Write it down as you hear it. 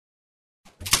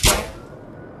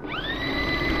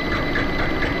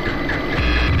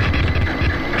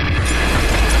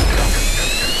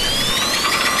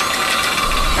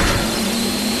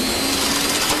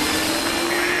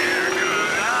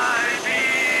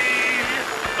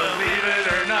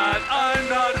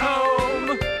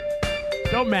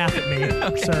Don't math at me,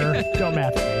 sir. Don't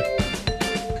math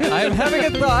at me. I'm having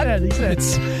a thought. Yeah, he said,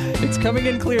 It's coming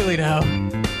in clearly now.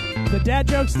 the dad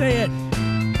jokes stay in.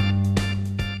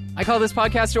 I call this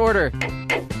podcast to order.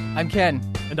 I'm Ken,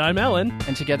 And I'm Ellen.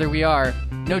 and together we are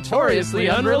Notoriously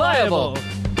Unreliable.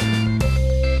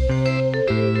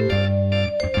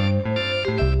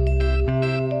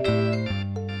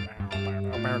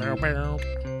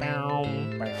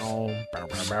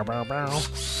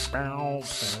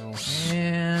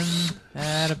 And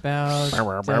that about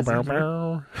does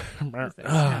it.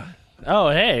 Oh,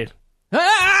 hey.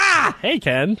 Ah! Hey,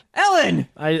 Ken. Ellen!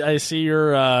 I see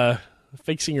you're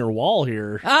fixing your wall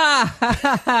here.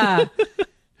 Ah!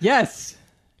 Yes.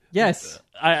 Yes.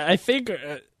 I think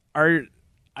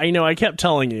I kept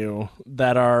telling you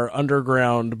that our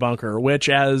underground bunker, which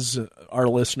as our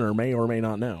listener may or may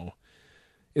not know,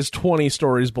 is 20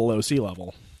 stories below sea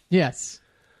level. Yes.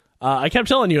 I kept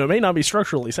telling you it may not be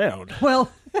structurally sound.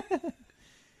 Well,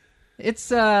 it's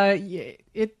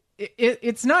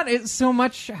not so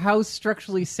much how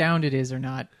structurally sound it is or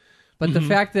not, but the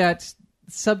fact that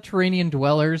subterranean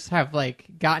dwellers have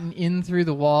gotten in through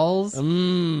the walls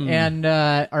and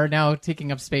are now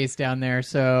taking up space down there.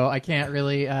 So I can't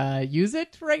really use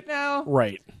it right now.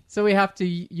 Right. So we have to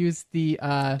use the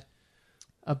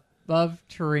above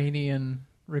terranean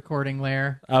recording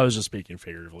layer. I was just speaking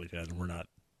figuratively, Ken. We're not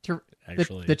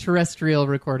actually the terrestrial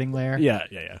recording layer.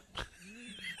 Yeah.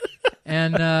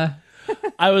 And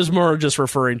I was more just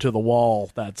referring to the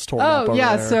wall that's torn up over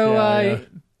yeah, there. so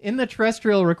in the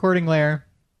terrestrial recording layer,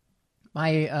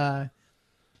 I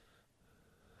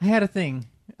had a thing.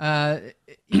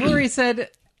 Hillary said,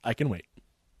 I can wait.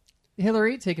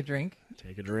 Hillary, take a drink.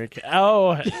 Take a drink.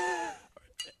 Oh,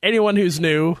 anyone who's our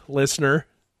new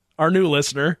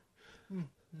listener,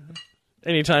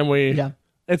 anytime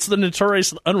it's the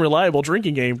notorious unreliable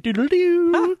drinking game.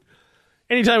 Doodle-doo.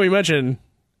 Anytime we mention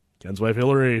Ken's wife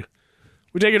Hillary,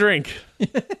 we take a drink.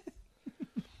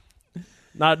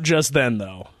 Not just then,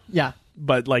 though. Yeah.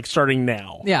 But starting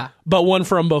now. Yeah. But one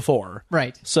from before.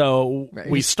 Right. So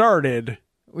we started.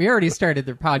 We already started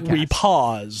the podcast. We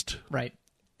paused. Right.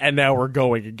 And now we're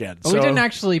going again. But we didn't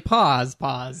actually pause.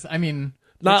 I mean,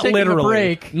 not literally.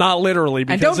 Break. Not literally.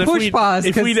 Because and don't push pause.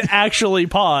 If we'd actually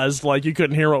paused, you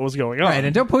couldn't hear what was going on. Right.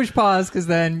 And don't push pause because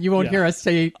then you won't hear us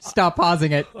say, stop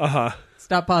pausing it. Uh-huh.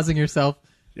 Stop pausing yourself.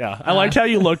 Yeah. I liked how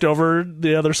you looked over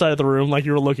the other side of the room like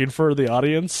you were looking for the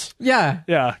audience. Yeah.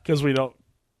 Yeah, because we don't.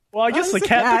 Well, I guess the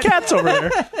cat's over there.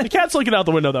 The cat's looking out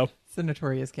the window, though. It's the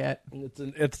notorious cat.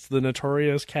 It's the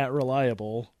notorious cat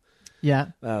reliable. Yeah.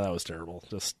 Oh, that was terrible.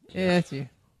 Just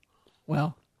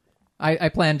well, I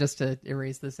plan just to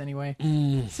erase this anyway.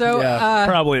 So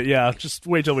probably just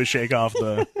wait till we shake off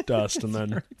the dust and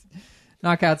then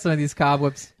knock out some of these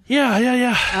cobwebs.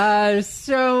 Yeah.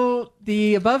 So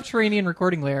the above terranean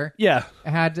recording layer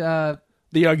had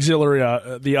the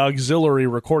auxiliary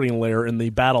recording layer in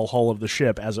the battle hull of the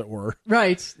ship, as it were.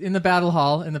 Right, in the battle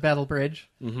hall, in the battle bridge.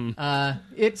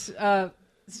 Mm-hmm.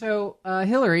 So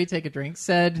Hillary, take a drink,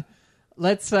 said,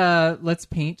 let's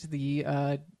paint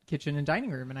the kitchen and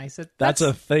dining room. And I said, that's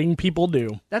a thing people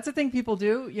do. That's a thing people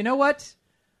do. You know what?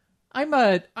 I'm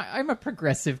a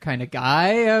progressive kind of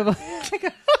guy.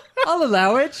 I'll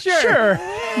allow it. Sure.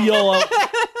 You'll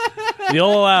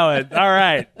allow it. All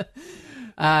right.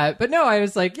 But no, I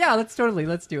was like, yeah, let's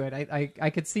do it. I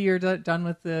could see you're done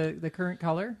with the current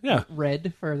color. Yeah.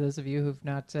 Red, for those of you who've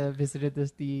not visited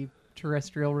the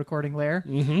terrestrial recording layer.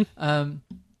 Mm-hmm.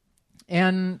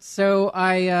 And so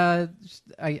I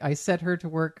set her to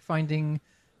work finding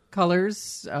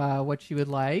colors, what she would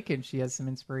like, and she has some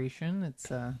inspiration.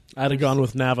 I'd have gone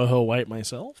with Navajo white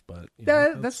myself, but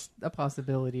that's a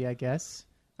possibility, I guess.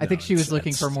 I think she was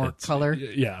looking for more color.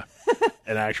 Yeah.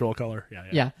 An actual color. Yeah.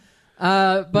 Yeah.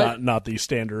 But not the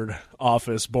standard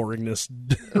office boringness.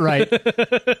 Right.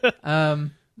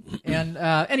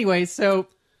 Anyway, so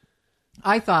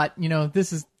I thought,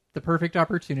 this is the perfect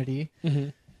opportunity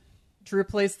to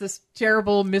replace this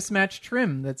terrible mismatched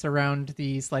trim that's around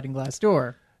the sliding glass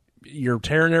door. You're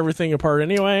tearing everything apart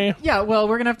anyway. Yeah, well,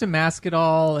 we're gonna have to mask it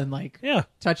all and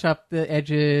touch up the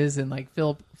edges and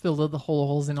fill the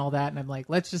holes and all that. And I'm like,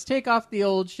 let's just take off the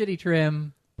old shitty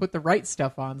trim, put the right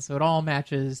stuff on so it all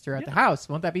matches throughout the house.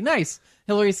 Won't that be nice?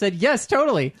 Hillary said, yes,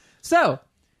 totally. So,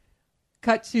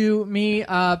 cut to me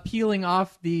peeling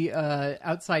off the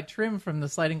outside trim from the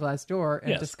sliding glass door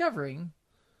and discovering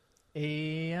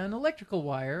an electrical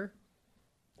wire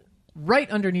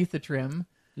right underneath the trim,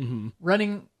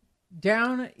 running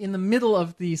down in the middle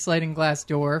of the sliding glass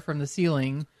door from the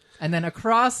ceiling, and then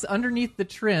across underneath the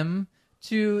trim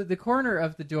to the corner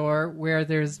of the door where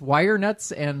there's wire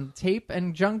nuts and tape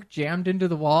and junk jammed into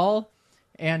the wall.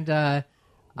 And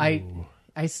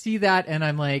I see that and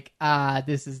I'm like,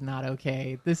 this is not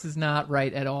okay. This is not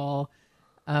right at all.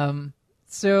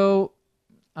 So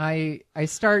I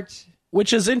start...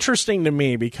 Which is interesting to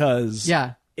me because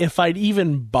if I'd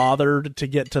even bothered to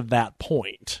get to that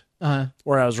point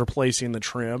where I was replacing the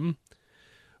trim...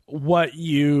 What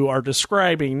you are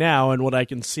describing now and what I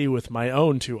can see with my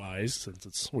own two eyes,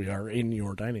 since we are in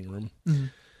your dining room,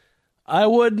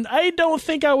 I don't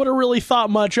think I would have really thought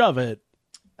much of it.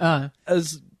 Well,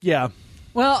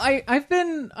 I've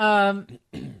been,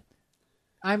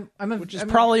 which is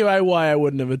probably why I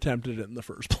wouldn't have attempted it in the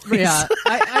first place. Yeah,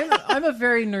 I'm a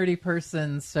very nerdy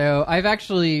person, so I've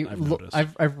actually,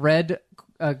 I've read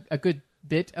a good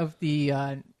bit of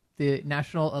the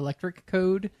National Electric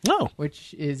Code,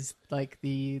 which is like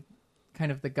the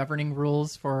kind of the governing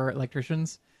rules for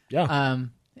electricians. Yeah.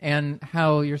 And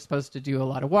how you're supposed to do a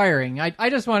lot of wiring. I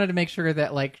just wanted to make sure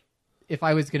that like if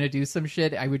I was going to do some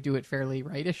shit, I would do it fairly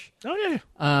rightish. Oh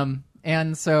yeah.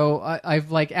 And so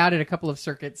I've like added a couple of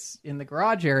circuits in the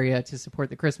garage area to support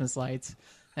the Christmas lights.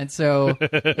 And so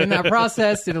in that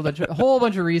process, did a whole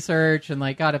bunch of research and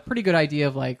like got a pretty good idea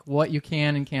of like what you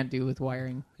can and can't do with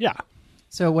wiring. Yeah.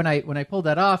 So when I pulled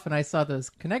that off and I saw those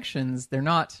connections, they're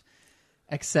not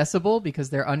accessible because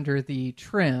they're under the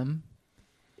trim.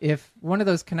 If one of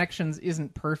those connections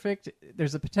isn't perfect,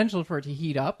 there's a potential for it to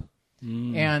heat up.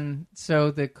 And so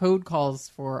the code calls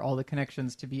for all the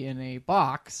connections to be in a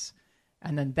box,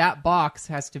 and then that box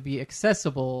has to be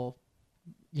accessible,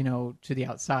 to the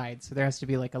outside. So there has to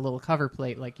be like a little cover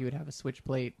plate like you would have a switch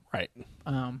plate. Right.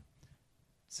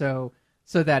 So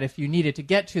that if you needed to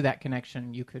get to that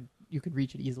connection, you could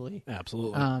reach it easily.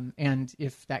 Absolutely. And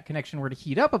if that connection were to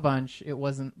heat up a bunch, it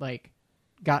wasn't like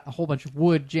got a whole bunch of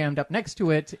wood jammed up next to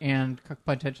it and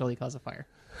potentially cause a fire.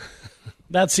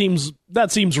 That seems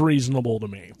reasonable to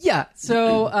me. Yeah.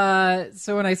 So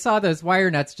when I saw those wire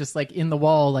nuts just like in the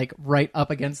wall, like right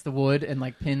up against the wood and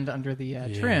like pinned under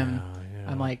the trim,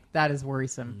 I'm like, that is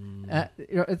worrisome.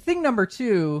 Thing number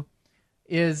two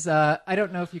is I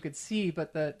don't know if you could see,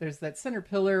 but there's that center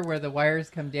pillar where the wires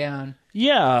come down.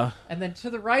 Yeah. And then to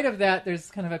the right of that, there's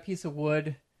kind of a piece of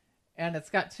wood, and it's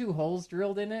got two holes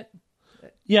drilled in it.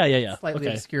 Yeah. Slightly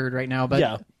obscured right now,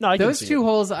 but those two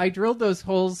holes, I drilled those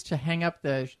holes to hang up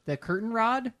the curtain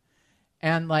rod,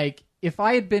 and like if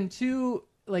I had been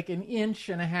like an inch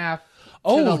and a half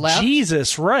to the left,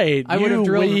 Jesus, right? I would have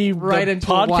drilled right into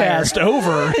podcast a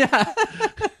wire.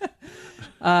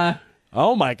 Over.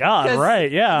 Oh my God!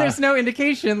 Right? Yeah. There's no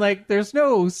indication, like there's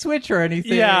no switch or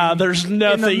anything. Yeah, there's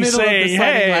nothing saying,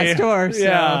 "Hey." Door, so.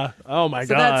 Yeah. Oh my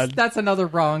God. That's another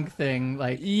wrong thing.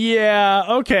 Like. Yeah.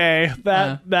 Okay.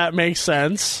 That makes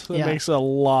sense. That makes a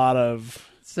lot of.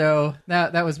 So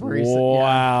that was worrisome.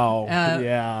 Wow.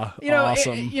 Yeah.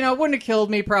 Awesome. It wouldn't have killed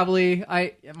me probably.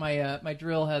 My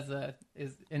drill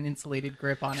is an insulated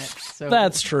grip on it, so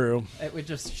that's true. It would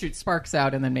just shoot sparks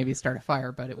out and then maybe start a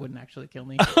fire, but it wouldn't actually kill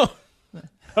me.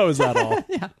 Oh, is that all?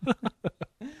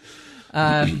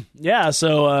 Yeah.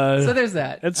 So there's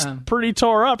that. It's pretty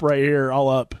tore up right here, all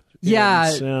up.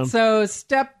 Yeah. So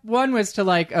step one was to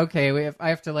like, okay, I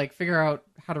have to like figure out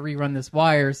how to rerun this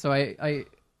wire. So I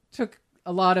took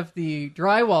a lot of the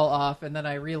drywall off, and then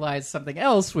I realized something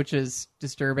else, which is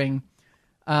disturbing.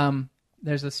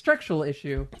 There's a structural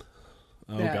issue.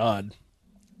 Oh God.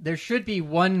 There should be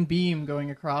one beam going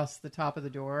across the top of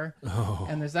the door,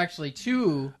 and there's actually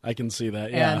two. I can see that,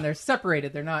 yeah. And they're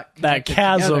separated. They're not that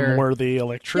chasm together. Where the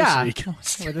electricity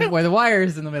goes where the wire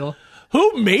is in the middle.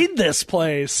 Who made this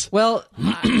place? Well,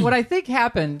 what I think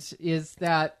happened is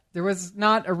that there was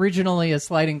not originally a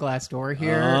sliding glass door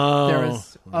here. There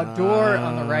was a door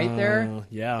on the right there,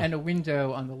 and a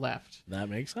window on the left. That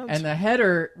makes sense. And the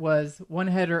header was one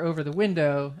header over the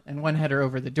window and one header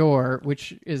over the door,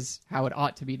 which is how it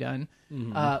ought to be done.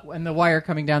 Mm-hmm. And the wire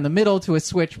coming down the middle to a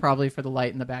switch, probably for the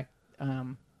light in the back,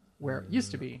 where it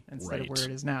used to be instead of where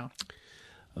it is now.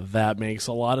 That makes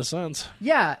a lot of sense.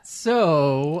 Yeah.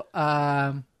 So.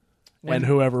 And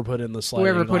whoever put in the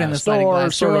sliding glass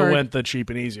door sort of went the cheap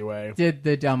and easy way. Did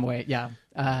the dumb way, yeah.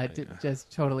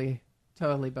 Just totally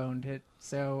boned it.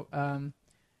 So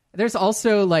there's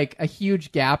also like a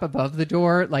huge gap above the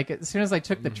door. Like as soon as I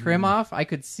took the trim off, I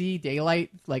could see daylight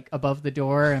like above the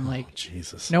door. I'm like,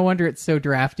 Jesus. No wonder it's so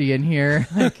drafty in here.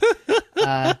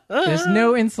 Like, there's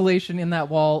no insulation in that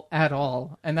wall at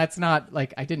all, and that's not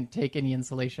like I didn't take any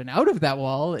insulation out of that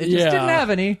wall. It just didn't have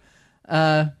any.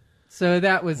 So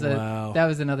that was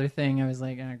another thing. I was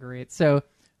like, oh, great. So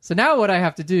now what I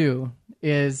have to do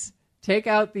is take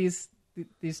out these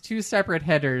these two separate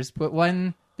headers, put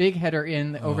one big header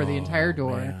in over the entire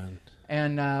door, man.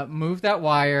 and move that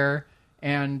wire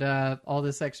and all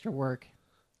this extra work.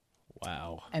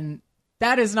 Wow. And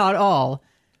that is not all,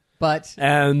 but...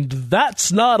 And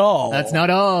that's not all. That's not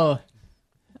all.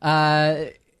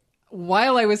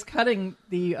 While I was cutting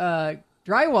the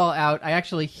drywall out, I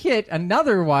actually hit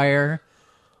another wire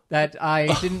that I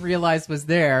didn't realize was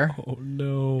there. Oh,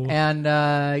 no. And,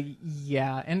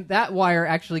 and that wire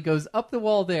actually goes up the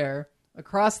wall there,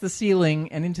 across the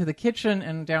ceiling, and into the kitchen,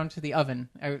 and down to the oven.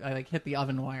 I hit the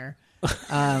oven wire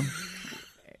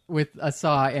with a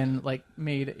saw and,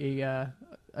 made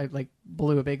I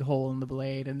blew a big hole in the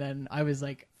blade, and then I was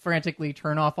frantically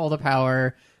turn off all the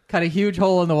power, cut a huge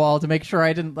hole in the wall to make sure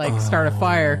I didn't start a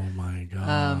fire. Oh my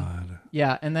god.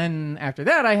 And then after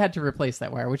that I had to replace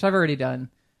that wire, which I've already done.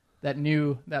 That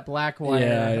black wire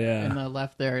in the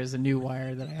left there is a new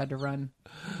wire that I had to run,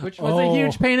 which was a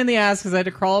huge pain in the ass because I had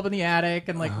to crawl up in the attic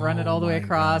and run it all the way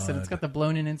across, and it's got the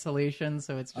blown in insulation,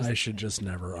 so it's just... I should just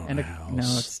never own a house. No,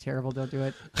 it's terrible. Don't do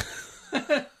it.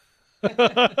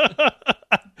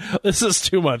 This is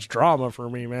too much drama for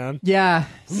me, man. Yeah.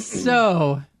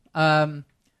 So, the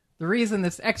reason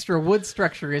this extra wood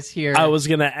structure is here... I was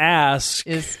going to ask...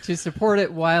 ...is to support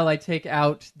it while I take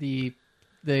out the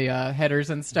headers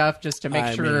and stuff, just to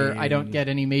make sure I don't get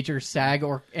any major sag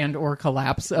or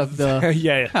collapse of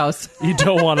the house. You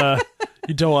don't want to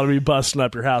be busting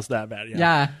up your house that bad.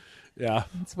 Yeah.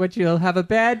 It's what you'll have a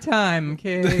bad time,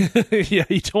 okay? Yeah,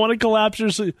 you don't want to collapse your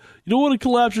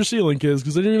ceiling, kids,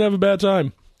 because then you're gonna have a bad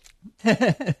time.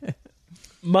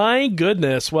 My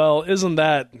goodness, well, isn't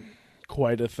that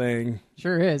quite a thing?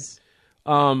 Sure is.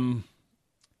 What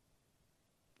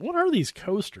are these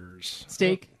coasters?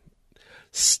 Steak.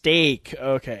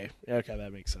 Okay,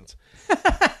 that makes sense.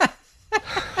 I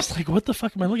was like, what the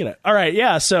fuck am I looking at? All right,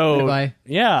 yeah, so... Goodbye.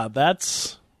 Yeah,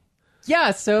 that's...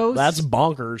 Yeah, so... That's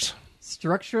bonkers.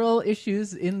 Structural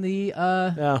issues in the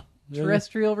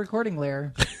terrestrial recording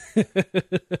layer.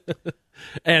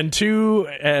 And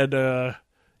a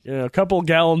couple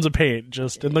gallons of paint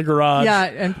just in the garage. Yeah,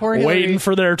 and poor Hillary, waiting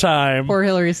for their time. Poor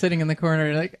Hillary sitting in the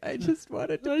corner I just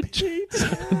wanted to paint.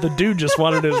 The dude just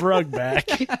wanted his rug back.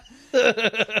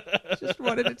 Just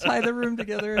wanted to tie the room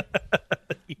together.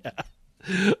 Yeah.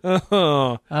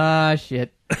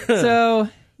 Shit. So,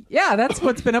 yeah, that's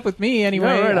what's been up with me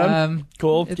anyway. Yeah, right,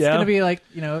 cool. It's going to be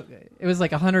it was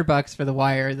like $100 for the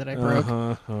wire that I broke.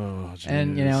 Oh,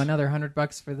 and, another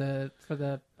 $100 for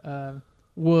the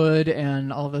wood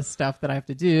and all the stuff that I have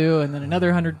to do. And then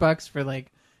another $100 for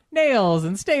nails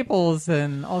and staples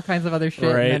and all kinds of other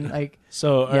shit. Right. And then,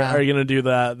 are you going to do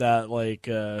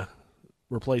that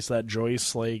replace that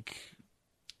joist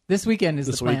this weekend is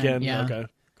this the plan. weekend? Yeah. Okay,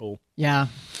 cool. Yeah.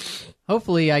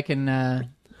 Hopefully I can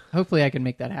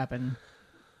make that happen.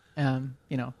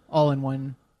 All in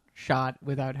one shot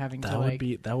without having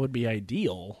that would be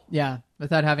ideal. Yeah,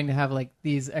 without having to have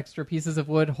these extra pieces of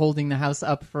wood holding the house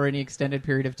up for any extended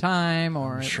period of time.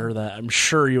 Or I'm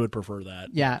sure you would prefer that.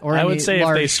 Yeah, or I would say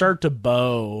if they start to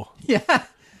bow, yeah,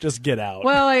 just get out.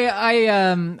 Well,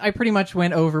 I pretty much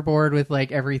went overboard with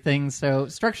everything. So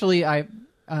structurally, this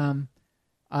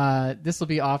will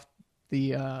be off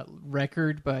the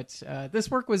record, but this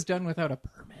work was done without a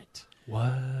permit.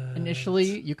 What?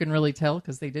 Initially, you can really tell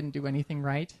because they didn't do anything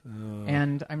right.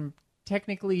 And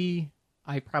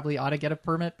I probably ought to get a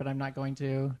permit, but I'm not going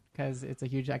to because it's a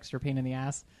huge extra pain in the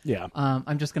ass. Yeah.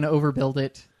 I'm just going to overbuild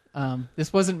it.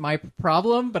 This wasn't my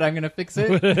problem, but I'm going to fix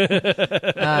it.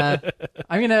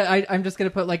 I'm just going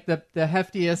to put the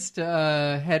heftiest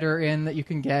header in that you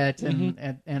can get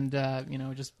and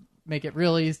just make it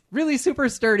really, really super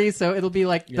sturdy, so it'll be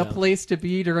the place to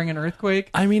be during an earthquake.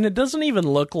 I mean, it doesn't even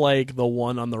look like the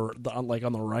one on the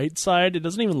right side. It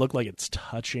doesn't even look like it's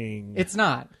touching. It's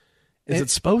not. Is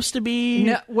it supposed to be?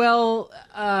 No, well,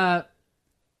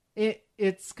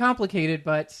 it's complicated,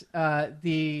 but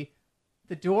the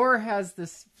door has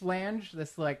this flange,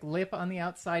 this lip on the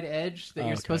outside edge that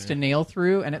you're supposed to nail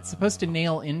through, and it's supposed to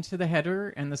nail into the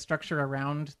header and the structure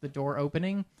around the door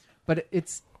opening, but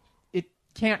it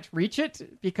can't reach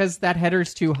it because that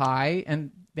header's too high,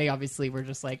 and they obviously were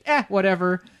just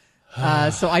whatever.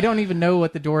 So I don't even know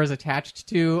what the door is attached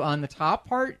to on the top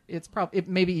part. It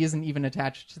maybe isn't even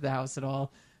attached to the house at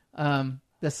all.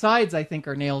 The sides I think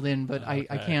are nailed in, but I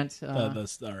can't.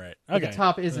 That's all right. Okay. The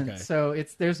top isn't, so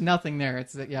there's nothing there.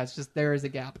 It's just there is a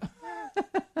gap.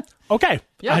 Okay.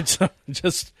 Yeah. I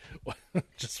just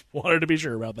wanted to be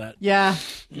sure about that. Yeah.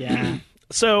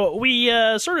 So we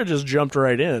sort of just jumped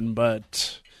right in,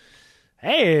 but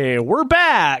Hey, we're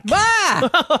back.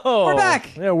 Oh, we're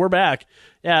back. Yeah, we're back.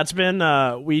 Yeah, it's been,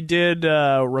 we did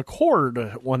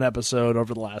record one episode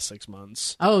over the last 6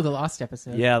 months. Oh, the lost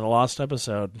episode. Yeah, the lost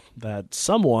episode that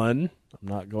someone, I'm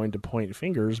not going to point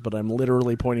fingers, but I'm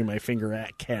literally pointing my finger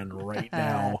at Ken right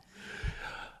now.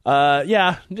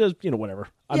 Yeah, just, whatever.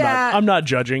 I'm not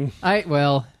judging.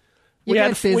 You got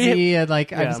busy, and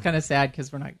I was kind of sad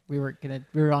because we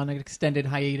were on an extended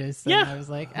hiatus. And I was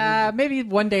like, maybe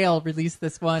one day I'll release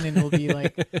this one, and it'll be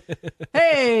like,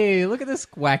 hey, look at this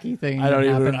wacky thing.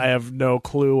 I have no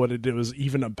clue what it was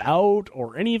even about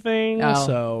or anything. Oh.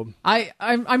 So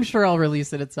I'm sure I'll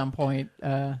release it at some point.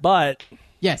 But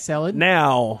yes, Ellen.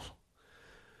 Now,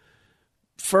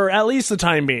 for at least the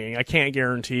time being, I can't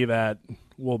guarantee that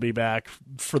we'll be back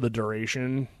for the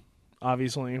duration,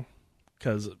 obviously.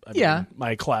 Because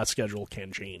my class schedule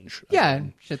can change. Yeah,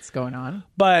 shit's going on.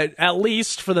 But at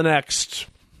least for the next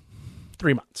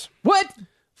 3 months. What?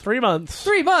 3 months.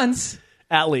 3 months?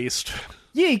 At least.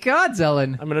 Yee gods,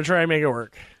 Ellen. I'm going to try and make it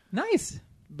work. Nice.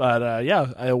 But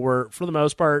we're, for the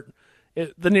most part,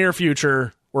 the near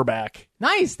future, we're back.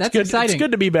 Nice. That's exciting. It's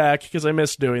good to be back because I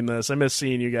miss doing this. I miss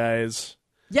seeing you guys.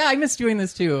 Yeah, I miss doing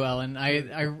this too, Ellen.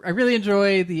 I really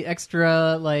enjoy the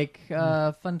extra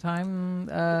fun time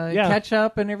catch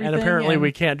up and everything. And apparently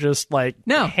we can't just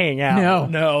hang out.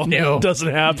 No, it doesn't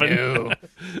happen. No.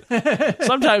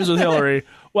 Sometimes with Hillary.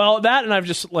 Well, that and I've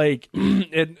just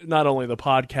it. Not only the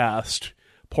podcast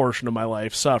portion of my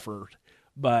life suffered,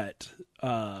 but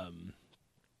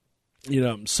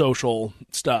social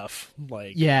stuff.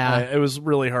 It was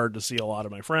really hard to see a lot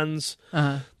of my friends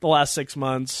the last 6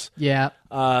 months. Yeah.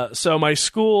 So my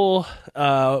school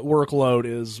workload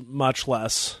is much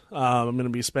less. I'm going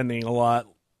to be spending a lot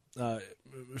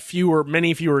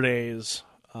many fewer days,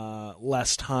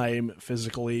 less time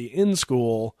physically in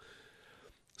school.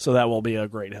 So that will be a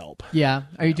great help. Yeah.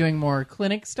 Are you doing more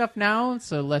clinic stuff now?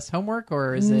 So less homework,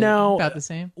 or is it about the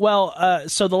same? Well,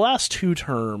 so the last 2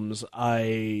 terms,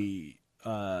 I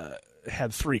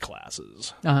had 3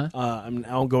 classes. I'm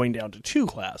now going down to 2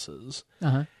 classes.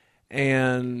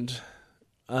 And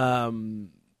I'm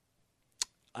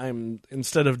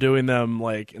instead of doing them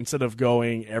instead of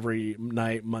going every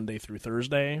night Monday through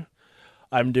Thursday,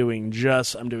 I'm doing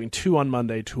 2 on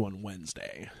Monday, 2 on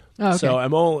Wednesday. Oh, okay.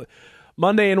 So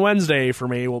Monday and Wednesday for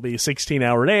me will be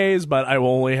 16-hour days, but I will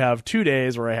only have 2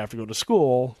 days where I have to go to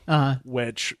school,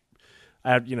 which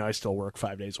I still work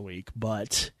 5 days a week,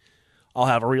 but I'll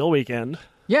have a real weekend.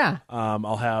 Yeah.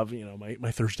 I'll have,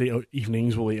 my Thursday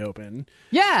evenings will be open.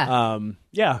 Yeah.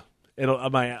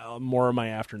 It'll more of my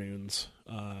afternoons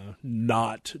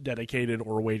not dedicated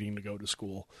or waiting to go to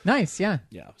school. Nice. Yeah.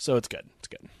 Yeah. So it's good. It's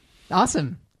good.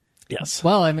 Awesome. Yes.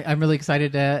 Well, I'm really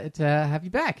excited to have you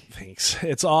back. Thanks.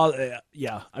 It's all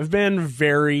I've been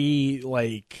very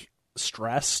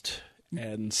stressed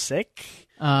and sick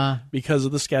because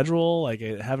of the schedule. I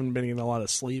haven't been getting a lot of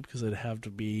sleep because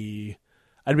I'd be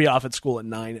off at school at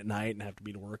 9 at night and have to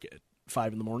be to work at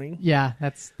 5 in the morning. Yeah,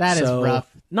 that is rough.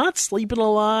 Not sleeping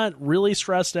a lot, really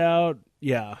stressed out.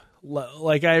 Yeah.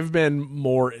 I've been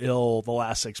more ill the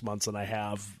last 6 months than I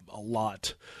have a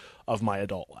lot of my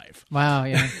adult life. Wow,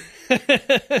 yeah.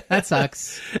 That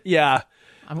sucks. Yeah.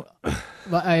 I'm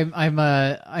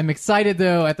excited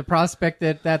though at the prospect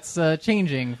that that's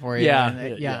changing for you.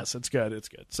 Yeah. Yes, it's good. It's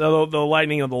good. So the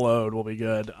lightening of the load will be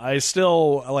good. I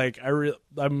still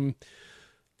I'm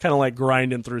kind of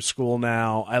grinding through school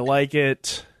now. I like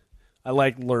it. I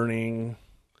like learning.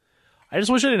 I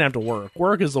just wish I didn't have to work.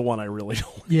 Work is the one I really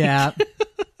don't like. Yeah.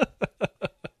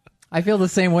 I feel the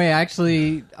same way.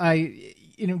 Actually,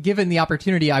 given the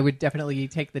opportunity, I would definitely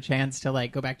take the chance to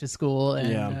go back to school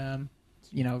and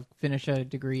finish a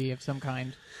degree of some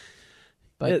kind.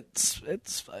 But it's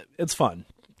fun. It's fun.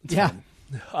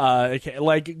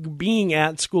 Being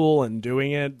at school and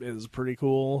doing it is pretty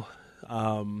cool.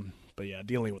 But yeah,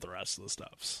 dealing with the rest of the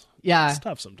stuff's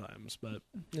tough sometimes. But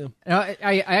yeah,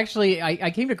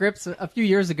 I came to grips a few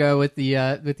years ago with the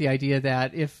idea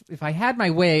that if I had my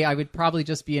way, I would probably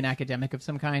just be an academic of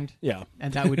some kind. Yeah,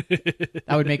 and that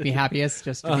would make me happiest,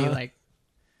 just to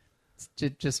be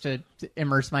to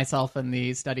immerse myself in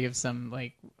the study of some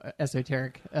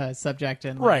esoteric subject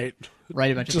and write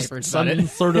a bunch of papers about it. Some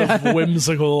sort of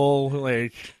whimsical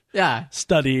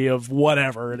study of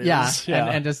whatever it is. Yeah.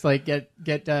 And just get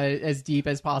as deep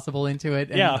as possible into it.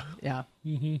 And, yeah.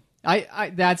 Mm-hmm.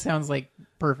 I that sounds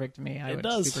perfect to me. I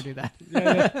would super do that.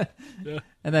 Yeah.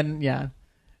 And then and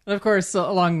of course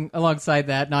alongside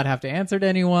that, not have to answer to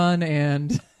anyone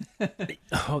and.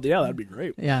 Oh yeah, that'd be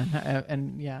great. Yeah,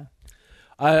 and yeah.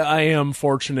 I am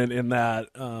fortunate in that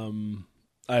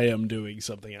I am doing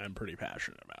something I'm pretty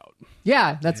passionate about.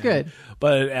 Yeah, that's good.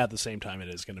 But at the same time, it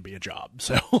is going to be a job.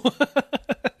 So,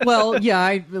 well,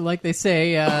 yeah, like they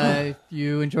say, if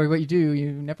you enjoy what you do,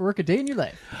 you never work a day in your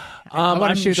life. I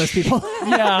want to shoot those people.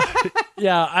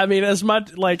 yeah. I mean, as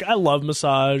much like I love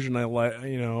massage, and I like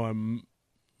I'm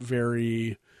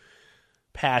very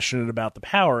passionate about the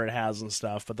power it has and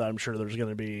stuff. But I'm sure there's going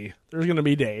to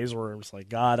be days where I'm just like,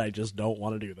 God, I just don't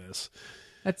want to do this.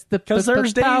 That's because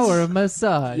there's the power of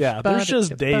massage. Yeah, there's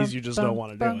just days you just don't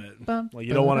want to do it. Like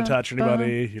you don't want to touch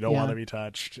anybody. You don't want to be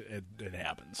touched. It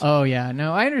happens. Oh yeah,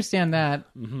 no, I understand that.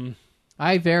 Mm-hmm.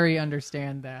 I very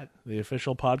understand that. The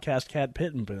official podcast cat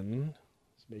Pittenpin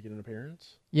is making an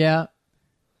appearance. Yeah,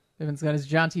 Evan's got his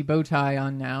jaunty bow tie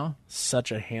on now.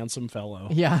 Such a handsome fellow.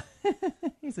 Yeah,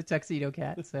 he's a tuxedo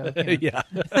cat. So yeah,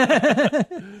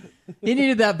 he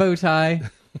needed that bow tie.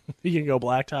 You can go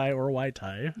black tie or white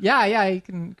tie. Yeah, you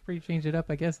can change it up,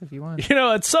 I guess, if you want.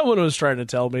 Someone was trying to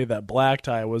tell me that black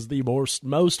tie was the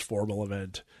most formal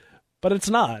event, but it's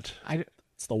not.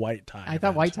 It's the white tie. I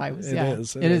thought white tie was.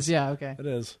 It is. Yeah, okay. It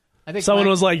is. I think someone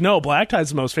was like, "No, black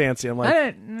tie's the most fancy." I'm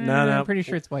like, "No, I'm pretty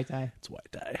sure it's white tie." It's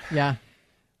white tie. Yeah,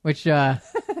 which I've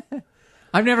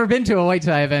never been to a white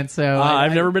tie event, so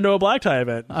I've never been to a black tie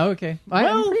event. Oh, okay.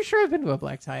 I'm pretty sure I've been to a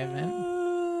black tie event.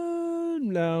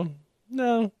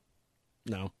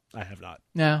 No, I have not.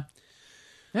 No.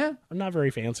 Yeah. I'm not very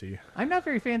fancy. I'm not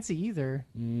very fancy either.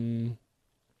 I'm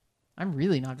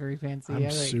really not very fancy.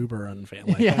 I'm super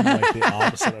unfancy. I'm like the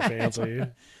opposite of fancy.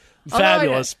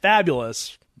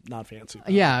 Fabulous, not fancy.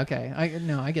 Yeah, okay.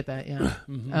 I get that, yeah.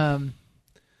 Mm-hmm.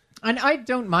 And I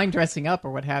don't mind dressing up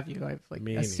or what have you. I have like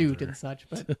a suit and such,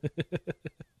 but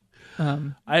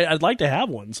I'd like to have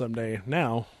one someday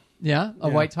now. Yeah, a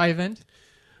white tie event?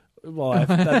 Well,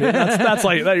 that's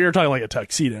like that. You're talking like a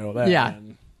tuxedo. Yeah.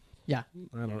 I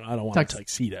don't want a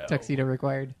tuxedo. Tuxedo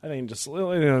required. I think just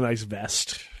a nice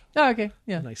vest. Oh, okay.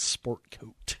 Yeah. A nice sport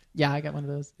coat. Yeah, I got one of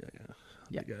those.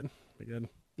 Yeah. Be good.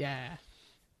 Yeah.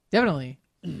 Definitely.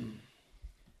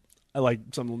 I like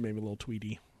something maybe a little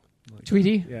tweedy.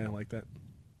 Tweedy? Yeah, I like that.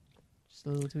 Just a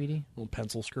little tweedy. A little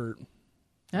pencil skirt.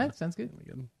 Yeah, sounds good.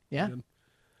 Good. Yeah. Good.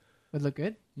 Would look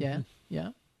good. Yeah. Mm-hmm. Yeah.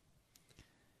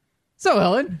 So,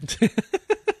 Helen,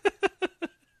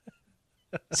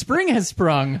 spring has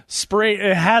sprung. Spring,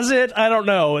 has it? I don't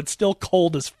know. It's still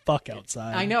cold as fuck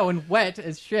outside. I know, and wet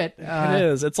as shit. It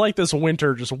is. It's like this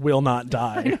winter just will not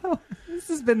die. I know. This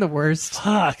has been the worst.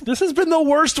 Fuck. This has been the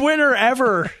worst winter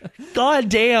ever. God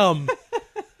damn.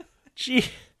 Gee.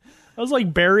 I was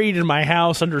like buried in my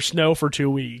house under snow for 2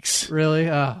 weeks. Really?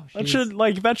 Oh,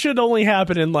 that should only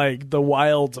happen in like the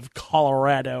wilds of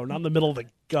Colorado, not in the middle of the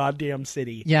goddamn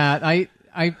city. Yeah,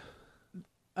 I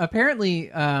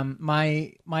apparently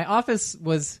my office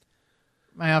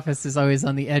is always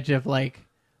on the edge of like,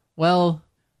 well,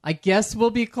 I guess we'll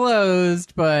be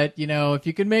closed, but if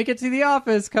you can make it to the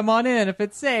office, come on in if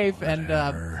it's safe.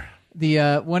 Whatever. And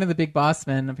the one of the big boss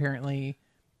men apparently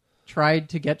tried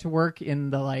to get to work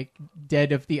in the like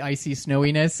dead of the icy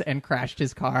snowiness and crashed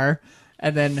his car,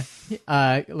 and then sent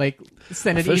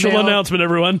an official email, announcement,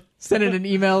 everyone. Sent an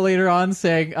email later on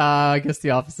saying, I guess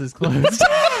the office is closed.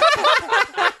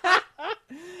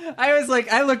 I was like,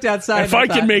 I looked outside. If I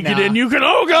can make it in, you can.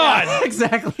 Oh God! Yeah,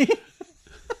 exactly.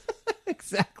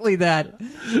 Exactly that.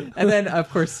 And then, of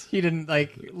course, he didn't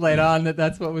let on that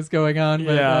that's what was going on.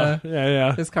 But,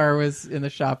 yeah. His car was in the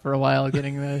shop for a while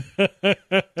getting the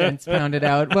dents pounded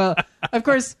out. Well, of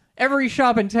course, every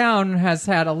shop in town has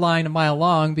had a line a mile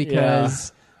long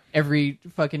because every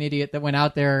fucking idiot that went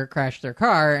out there crashed their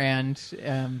car. And,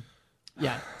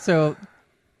 so,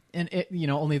 and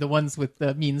only the ones with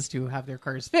the means to have their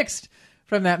cars fixed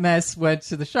from that mess went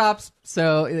to the shops,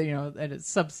 so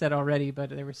it's subset already, but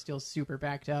they were still super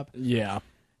backed up. Yeah.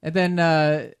 And then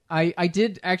I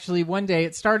did actually one day.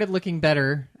 It started looking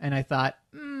better, and I thought,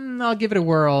 I'll give it a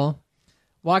whirl.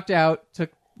 Walked out,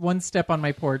 took one step on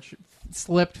my porch,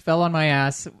 slipped, fell on my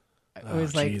ass. I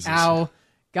was like, Jesus. ow!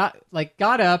 Got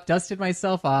up, dusted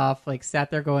myself off,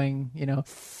 sat there going,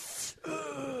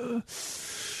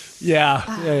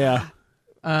 Yeah.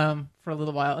 For a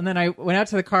little while, and then I went out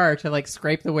to the car to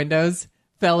scrape the windows.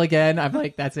 Fell again. I'm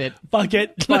like, that's it. Fuck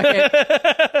it.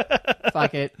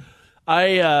 Fuck it.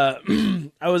 I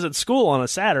was at school on a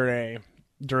Saturday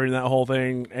during that whole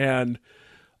thing, and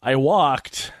I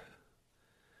walked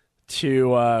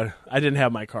to. I didn't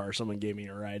have my car. Someone gave me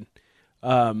a ride.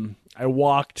 I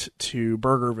walked to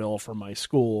Burgerville from my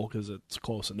school because it's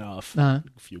close enough, a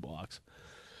few blocks.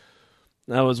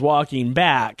 I was walking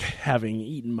back, having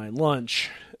eaten my lunch,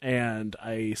 and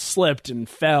I slipped and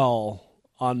fell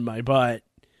on my butt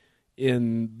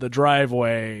in the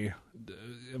driveway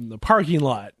in the parking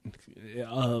lot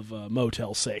of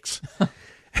Motel 6.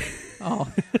 Oh,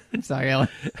 I'm sorry, Ellen.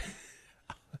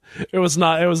 It was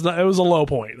a low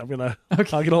point. I'm not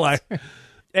gonna lie.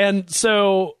 And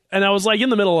I was like in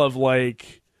the middle of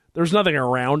like, there's nothing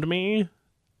around me.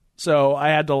 So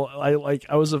I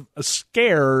was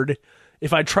scared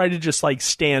if I tried to just like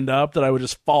stand up that I would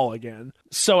just fall again.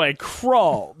 So I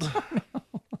crawled. Oh, no.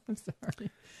 I'm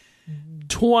sorry.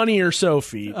 20 or so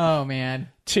feet. Oh, man.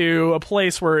 To a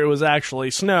place where it was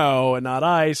actually snow and not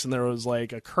ice, and there was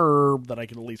like a curb that I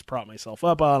could at least prop myself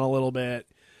up on a little bit.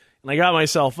 And I got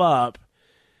myself up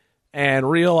and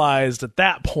realized at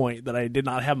that point that I did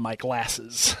not have my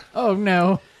glasses. Oh,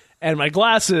 no. And my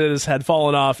glasses had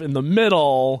fallen off in the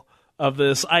middle of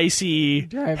this icy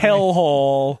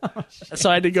hellhole. Oh, so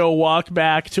I had to go walk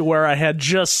back to where I had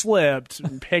just slipped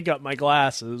and pick up my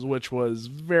glasses, which was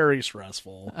very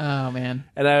stressful. Oh, man.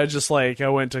 And I was just like, I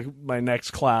went to my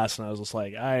next class and I was just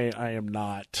like, I am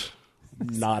not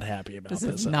happy about this.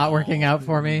 This is not working out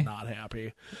for me. Not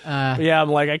happy. But yeah, I'm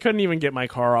like, I couldn't even get my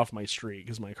car off my street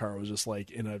because my car was just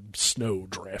like in a snow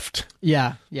drift.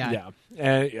 Yeah.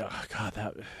 And God,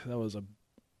 that was a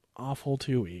awful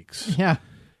 2 weeks. Yeah.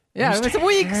 Yeah, it was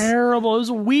weeks. Terrible. It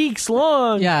was weeks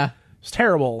long. Yeah. It was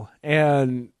terrible.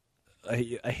 And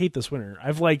I hate this winter.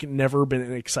 I've like never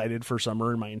been excited for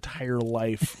summer in my entire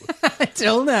life.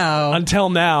 Until now.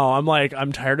 I'm like,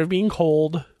 I'm tired of being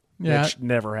cold. Yeah. Which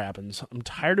never happens. I'm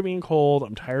tired of being cold.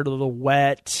 I'm tired of the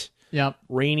wet,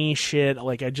 rainy shit.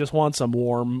 Like, I just want some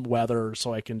warm weather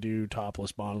so I can do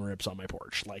topless bong rips on my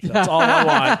porch. Like, that's all I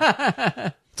want.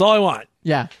 That's all I want.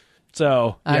 Yeah.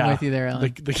 So, I'm with you there,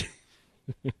 Ellen.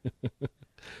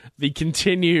 The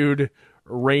continued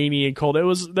rainy and cold. There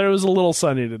was a little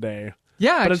sunny today.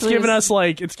 Yeah, but it's given us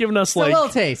like a little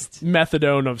taste.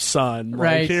 Methadone of sun.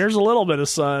 Right. Like, here's a little bit of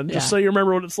sun, just so you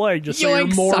remember what it's like, just so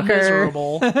you're more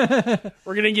miserable.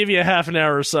 We're gonna give you a half an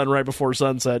hour of sun right before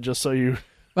sunset, just so you.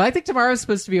 Well, I think tomorrow's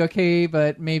supposed to be okay,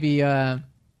 but maybe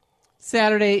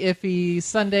Saturday iffy,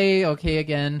 Sunday okay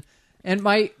again. And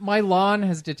my lawn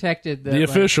has detected that the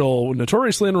official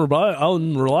Notoriously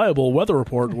Unreliable Weather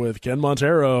Report with Ken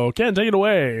Montero. Ken, take it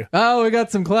away. Oh, we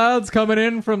got some clouds coming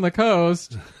in from the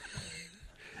coast.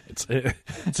 It's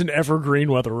an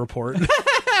evergreen weather report. We'll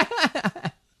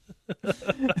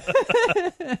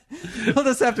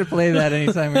just have to play that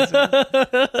anytime we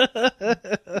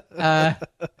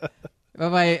but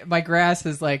my grass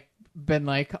has like been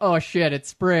like, oh shit, it's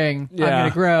spring. I'm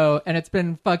gonna grow, and it's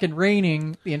been fucking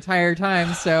raining the entire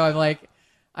time. So I'm like,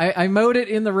 I mowed it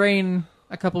in the rain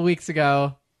a couple weeks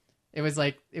ago. It was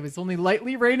only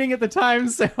lightly raining at the time,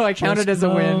 so I counted as a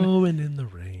win. Mowing in the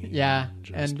rain. Yeah,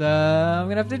 and I'm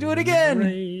gonna have to do it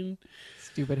again.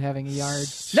 Stupid having a yard.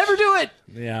 Never do it.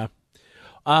 Yeah.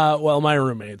 Well, my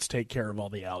roommates take care of all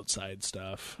the outside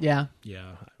stuff. Yeah.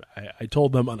 Yeah. I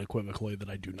told them unequivocally that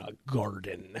I do not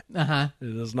garden. Uh-huh.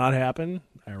 It does not happen.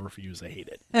 I refuse. I hate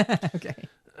it. Okay.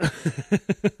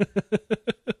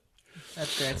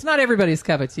 That's great. It's not everybody's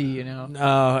cup of tea, you know.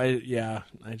 I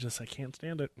can't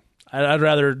stand it. I'd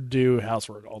rather do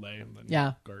housework all day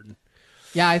than garden.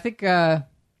 Yeah, I think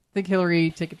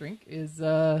Hillary Take a Drink is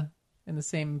in the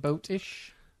same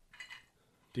boat-ish.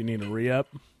 Do you need a re-up?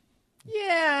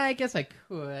 Yeah, I guess I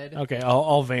could. Okay,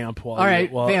 I'll vamp while. All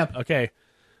right, vamp. Okay.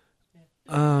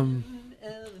 I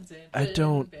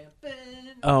don't.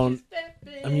 Oh,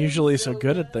 I'm usually so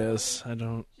good at this. I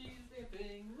don't.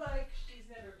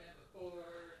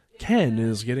 Ken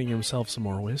is getting himself some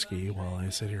more whiskey while I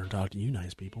sit here and talk to you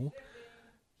nice people.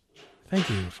 Thank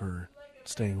you for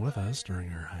staying with us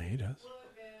during our hiatus.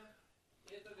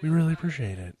 We really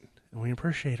appreciate it, and we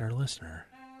appreciate our listener.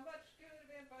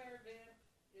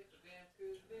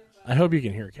 I hope you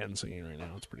can hear Ken singing right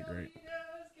now. It's pretty great.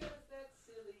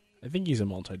 I think he's a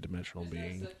multi-dimensional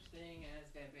being.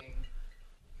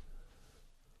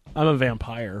 I'm a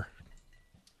vampire.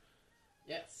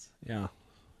 Yes. Yeah.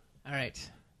 All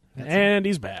right. And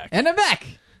he's back. And I'm back.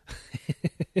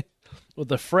 With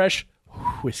the fresh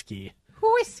whiskey.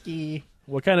 Whiskey.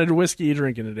 What kind of whiskey are you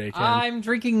drinking today, Ken? I'm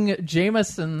drinking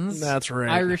Jameson's. That's right.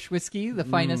 Irish whiskey, the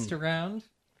finest around.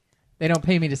 They don't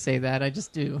pay me to say that. I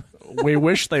just do. We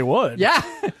wish they would. Yeah.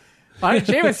 Fine,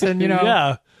 Jameson, you know.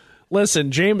 Yeah.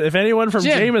 Listen, if anyone from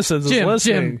Jameson's is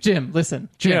listening. Jim, listen.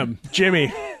 Jimmy.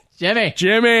 Jimmy,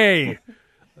 my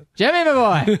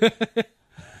boy.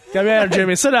 Come here,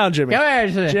 Jimmy. Sit down, Jimmy.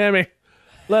 Come here, Jimmy.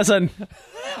 Listen.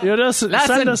 You just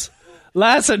send us.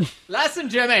 Listen,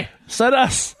 Jimmy. Send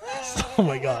us. Oh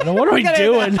my God! What are we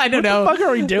doing? I don't know. What the fuck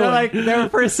are we doing? They were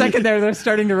for a second there. They're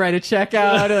starting to write a check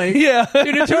out. Like, yeah.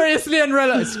 You're notoriously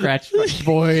unreliable. Scratch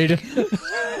void.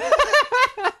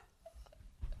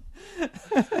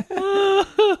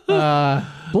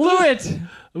 Blew it.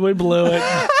 We blew it.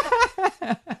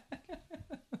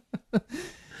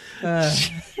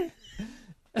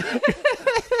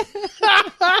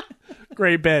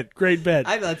 Great bit.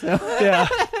 I thought so. Yeah.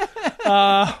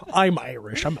 I'm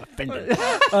Irish. I'm offended.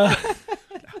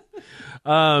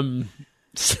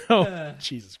 So,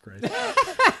 Jesus Christ.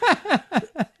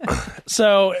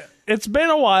 So, it's been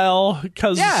a while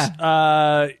because,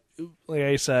 like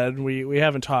I said, we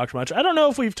haven't talked much. I don't know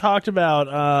if we've talked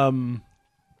about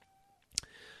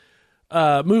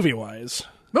movie-wise.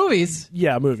 Movies?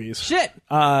 Yeah, movies. Shit.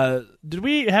 Did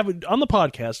we have, on the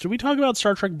podcast, did we talk about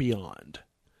Star Trek Beyond?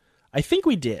 I think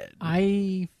we did.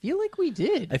 I feel like we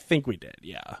did. I think we did,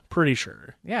 yeah. Pretty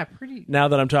sure. Yeah, pretty. Now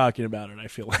that I'm talking about it, I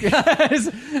feel like...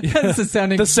 This is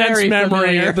sounding very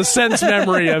familiar. The sense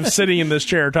memory of sitting in this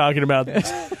chair talking about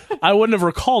this. I wouldn't have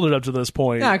recalled it up to this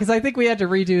point. Yeah, because I think we had to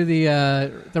redo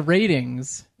the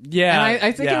ratings. Yeah. And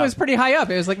I think it was pretty high up.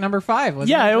 It was like number 5, wasn't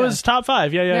it? Yeah, it was top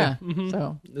 5. Yeah. Mm-hmm.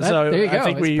 So, there you go. I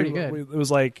think it's pretty good. it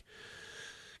was like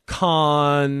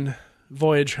Con,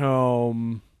 Voyage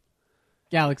Home...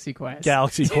 Galaxy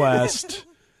Quest,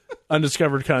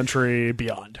 Undiscovered Country,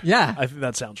 Beyond. Yeah. I think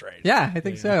that sounds right. Yeah, I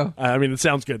think so. I mean, it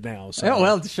sounds good now. So. Oh,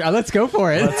 well, let's go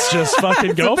for it. Let's just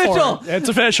fucking go for it. It's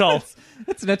official.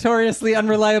 It's notoriously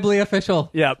unreliably official.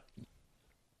 Yep.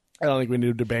 I don't think we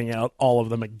need to bang out all of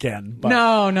them again. But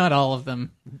no, not all of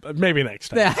them. Maybe next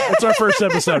time. Yeah. It's our first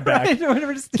episode back.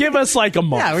 Give us like a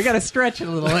month. Yeah, we got to stretch it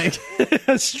a little. Like.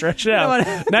 Stretch it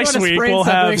out. Next week, we'll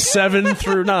have 7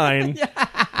 through 9.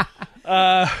 Yeah.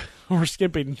 We're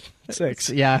skipping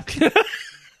 6. Yeah.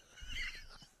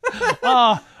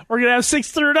 We're going to have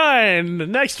 6 through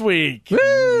 9 next week.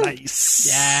 Woo!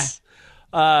 Nice.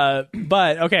 Yeah.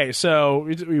 But, okay, so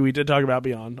we did talk about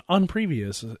Beyond on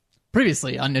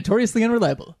Previously on Notoriously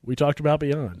Unreliable. We talked about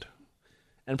Beyond.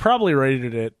 And probably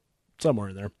rated it somewhere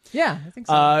in there. Yeah, I think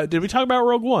so. Did we talk about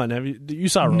Rogue One? You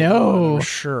saw Rogue One? No. I'm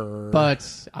sure.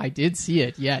 But I did see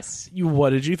it, yes. What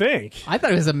did you think? I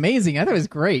thought it was amazing. I thought it was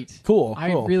great. Cool.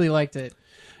 I really liked it.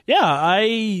 Yeah,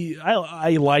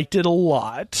 I liked it a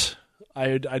lot.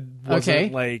 I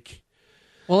wasn't like...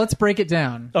 Well, let's break it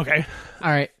down. Okay. All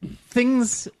right.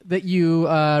 Things that you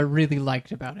really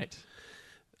liked about it.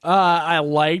 I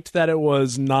liked that it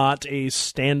was not a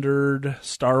standard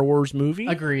Star Wars movie.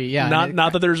 Agree, yeah.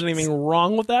 Not that there's anything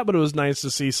wrong with that, but it was nice to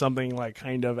see something like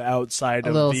kind of outside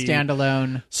of the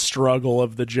standalone struggle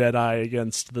of the Jedi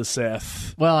against the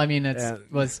Sith. Well, I mean,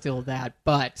 it was still that,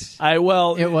 but it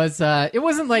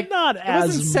wasn't like it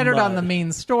wasn't centered on the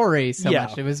main story so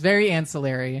much. It was very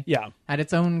ancillary. Yeah, had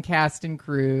its own cast and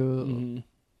crew. Mm-hmm.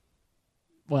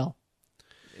 Well,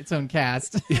 its own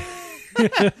cast. I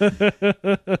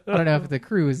don't know if the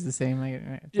crew is the same.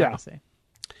 To say.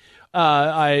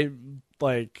 I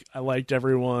liked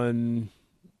everyone.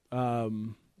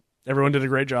 Everyone did a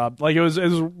great job. Like it was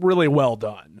really well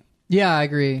done. Yeah, I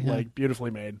agree. Like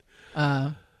beautifully made.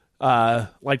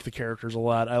 Liked the characters a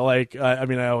lot. I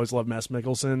always love Mads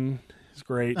Mikkelsen. He's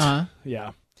great.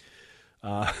 Yeah.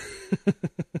 I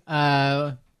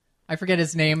forget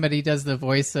his name, but he does the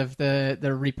voice of the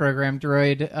reprogrammed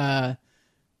droid.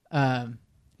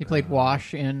 He played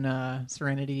Wash in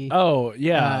Serenity. Oh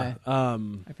yeah. I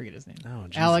forget his name. Oh,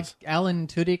 Jesus. Alan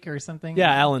Tudyk or something.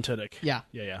 Yeah, Alan Tudyk. Yeah.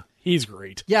 He's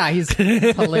great. Yeah, he's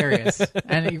hilarious,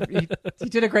 and he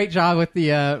did a great job with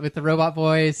the robot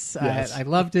voice. Yes. I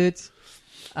loved it.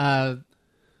 I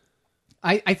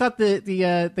thought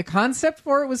the concept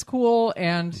for it was cool,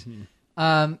 and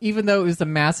even though it was a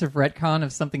massive retcon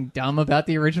of something dumb about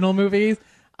the original movies.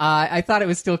 I thought it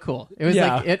was still cool. It was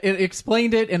like it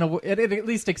explained it it at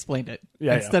least explained it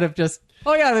instead of just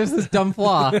there's this dumb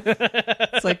flaw.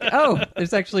 It's like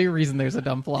there's actually a reason there's a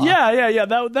dumb flaw. Yeah.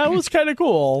 That was kind of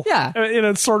cool. Yeah, and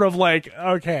it's sort of like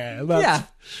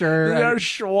sure.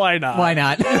 Why not? Why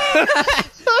not?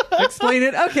 Explain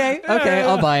it. Okay,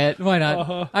 I'll buy it. Why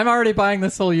not? I'm already buying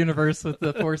this whole universe with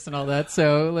the Force and all that.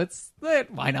 So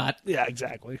why not? Yeah,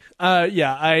 exactly.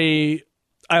 I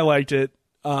liked it.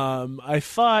 I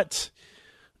thought...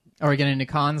 Are we getting into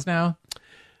cons now?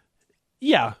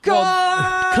 Yeah.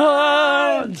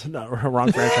 Cons! No,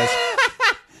 wrong franchise.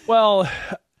 Well...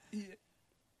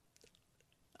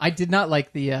 I did not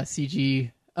like the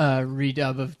CG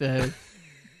redub of the...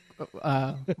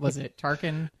 was it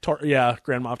Tarkin?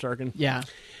 Grand Moff Tarkin. Yeah.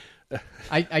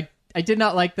 I did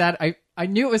not like that. I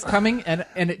knew it was coming, and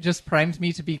it just primed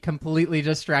me to be completely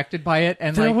distracted by it.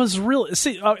 And there was really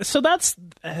so that's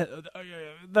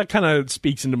that kind of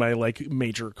speaks into my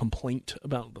major complaint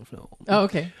about the film. Oh,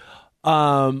 okay.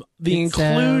 The It's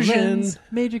inclusion, Ellen's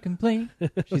major complaint.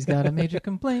 She's got a major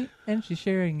complaint, and she's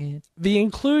sharing it. the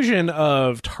inclusion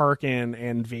of Tarkin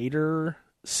and Vader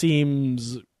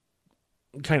seems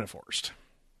kind of forced.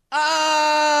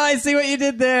 Ah, I see what you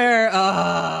did there.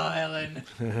 Oh, Ellen.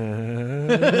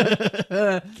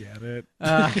 Get it?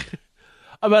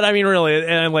 But I mean, really,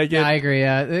 and like, Yeah, I agree.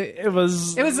 Yeah, it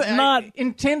was not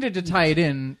intended to tie it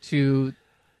in to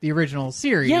the original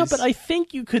series. Yeah, but I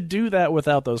think you could do that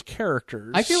without those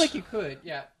characters. I feel like you could.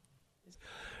 Yeah.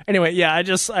 Anyway, yeah,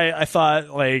 I thought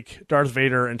like Darth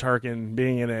Vader and Tarkin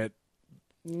being in it,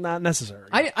 not necessary.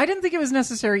 I didn't think it was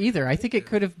necessary either. I think it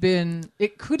could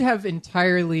have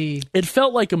entirely. It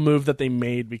felt like a move that they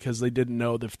made because they didn't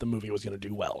know if the movie was going to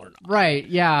do well or not. Right.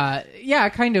 Yeah. Yeah.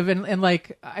 Kind of. And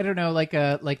like, I don't know, like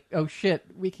oh shit,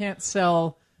 we can't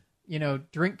sell,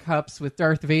 drink cups with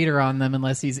Darth Vader on them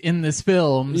unless he's in this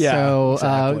film. Yeah, so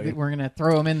exactly. We're gonna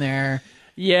throw him in there.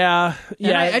 Yeah.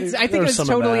 Yeah. And I think it's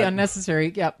totally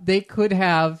unnecessary. Yeah. They could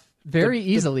have very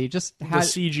easily just had the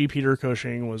CG Peter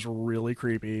Cushing was really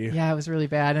creepy. Yeah, it was really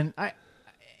bad, and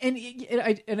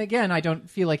again, I don't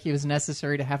feel like he was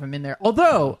necessary to have him in there.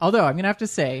 Although I'm gonna have to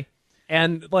say,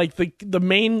 and like the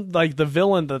main like the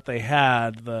villain that they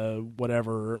had, the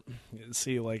whatever.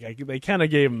 See, like they kind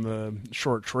of gave him the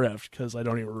short shrift because I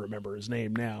don't even remember his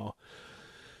name now.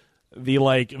 The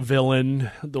like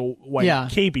villain, the white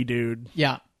capey dude.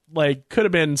 Yeah, like could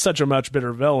have been such a much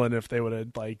better villain if they would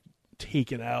have like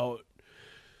taken out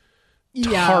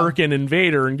Tarkin and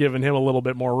Vader and given him a little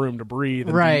bit more room to breathe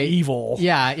and be evil.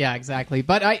 Yeah, exactly.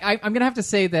 But I'm gonna have to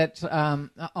say that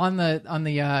on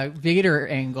the Vader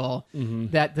angle,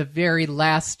 that the very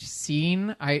last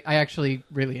scene, I actually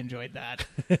really enjoyed that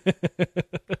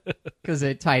because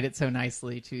it tied it so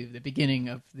nicely to the beginning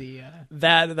of the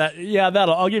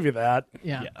that'll I'll give you that.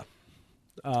 Yeah.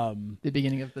 The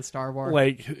beginning of the Star Wars,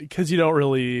 like because you don't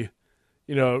really,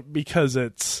 because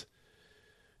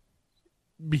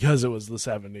it was the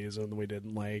 70s and we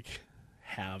didn't like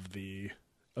have the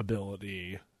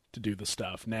ability to do the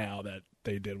stuff now that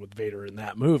they did with Vader in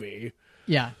that movie.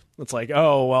 Yeah. It's like,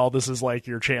 oh, well, this is like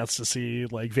your chance to see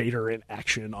like Vader in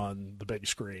action on the big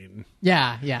screen.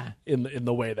 Yeah, yeah. In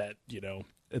the way that,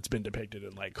 it's been depicted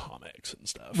in like comics and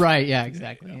stuff. Right, yeah,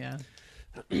 exactly. Yeah.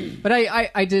 But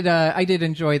I did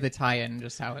enjoy the tie-in,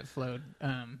 just how it flowed.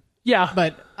 Yeah.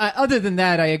 But other than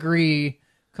that, I agree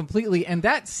completely, and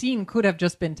that scene could have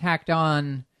just been tacked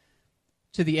on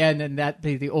to the end, and that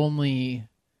be the only,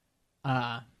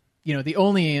 the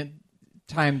only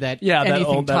time that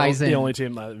anything ties in. The only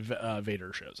time that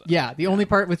Vader shows up. Yeah, the only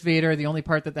part with Vader, the only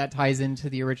part that ties into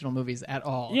the original movies at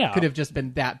all. Yeah, could have just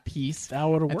been that piece. That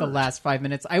would have worked. The last 5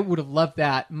 minutes. I would have loved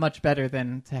that much better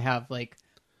than to have like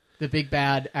the big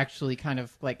bad actually kind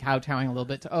of like kowtowing a little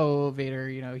bit to Vader,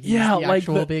 he's the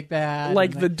actual big bad,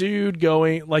 like the dude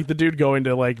going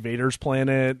to like Vader's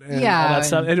planet and all that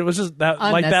stuff. And it was just that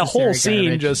like that whole scene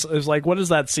garbage. Just is like, what does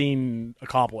that scene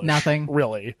accomplish? Nothing,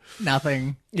 really,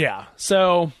 nothing. Yeah.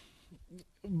 So,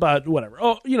 but whatever.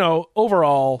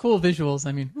 Overall, cool visuals.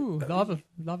 I mean,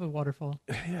 lava waterfall.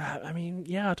 Yeah. I mean,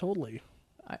 yeah, totally.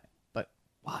 But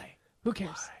why? Who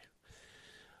cares?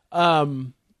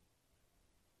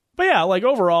 But yeah, like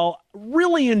overall,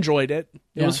 really enjoyed it.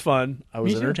 It was fun. I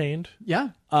was entertained. Yeah.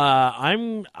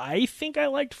 I think I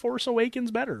liked Force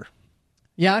Awakens better.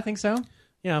 Yeah, I think so.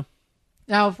 Yeah.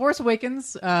 Now, Force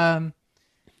Awakens, I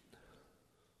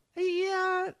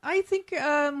think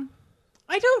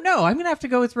I don't know. I'm gonna have to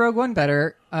go with Rogue One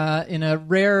better. In a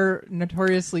rare,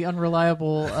 notoriously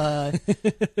unreliable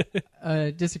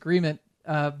disagreement.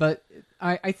 But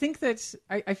I think that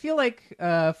I feel like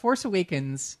Force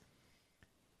Awakens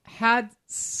had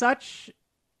such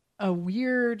a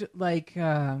weird like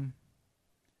a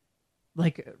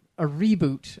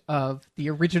reboot of the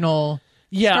original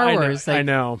Star Wars. I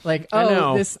know. Like, I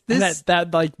know. This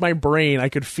that like my brain, I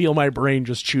could feel my brain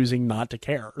just choosing not to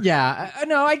care. Yeah,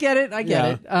 no, I get it.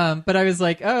 But I was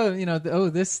like,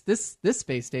 this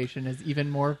space station is even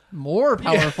more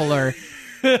powerfuler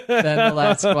than the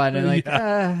last one, and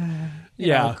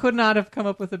could not have come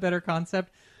up with a better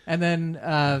concept. And then.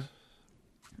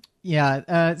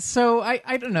 So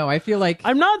I don't know. I feel like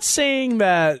I'm not saying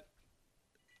that.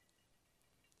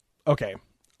 Okay,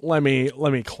 let me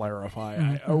clarify.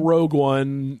 Mm-hmm. Rogue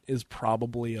One is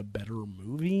probably a better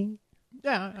movie.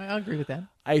 Yeah, I agree with that.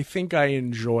 I think I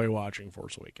enjoy watching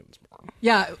Force Awakens more.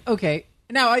 Yeah. Okay.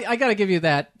 Now I got to give you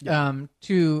that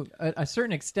to a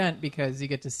certain extent because you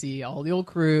get to see all the old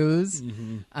crews.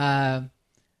 Mm-hmm.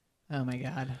 Oh my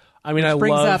god. I mean, I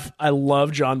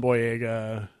love John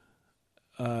Boyega.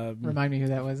 Remind me who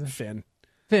that was. Finn.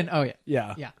 Oh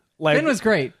yeah. Yeah. Finn was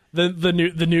great.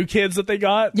 the new kids that they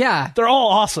got. Yeah, they're all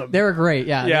awesome. They were great.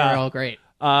 Yeah, they were all great.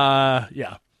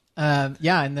 Yeah. And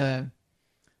the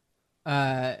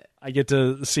I get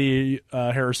to see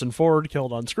Harrison Ford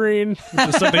killed on screen, which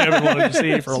is something I've been wanting to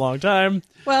see for a long time.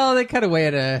 Well, they cut away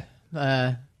at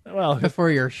before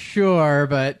you're sure,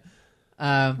 but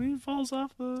he falls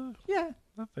off the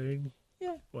thing.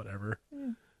 Yeah, whatever.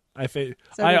 Yeah.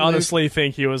 I honestly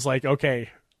think he was like, okay,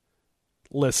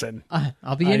 listen,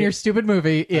 I'll be in your stupid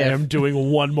movie. I am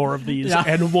doing one more of these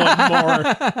and one more.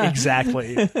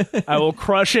 Exactly. I will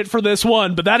crush it for this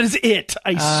one, but that is it.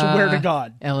 I swear to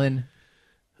God. Ellen.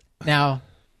 Now,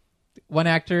 one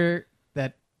actor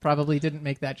that probably didn't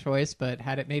make that choice, but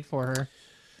had it made for her.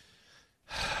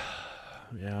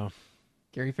 Yeah.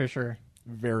 Gary Fisher.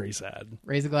 Very sad.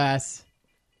 Raise a glass.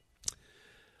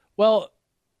 Well,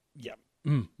 yeah.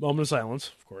 Moment of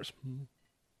silence, of course.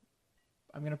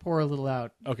 I'm going to pour a little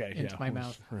out into my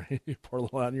mouth. Right. You pour a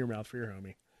little out in your mouth for your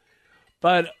homie.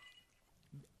 But,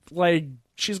 like,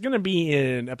 she's going to be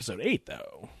in episode 8,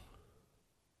 though.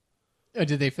 Oh,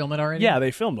 did they film it already? Yeah,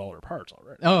 they filmed all her parts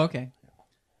already. Oh, okay.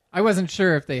 I wasn't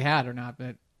sure if they had or not,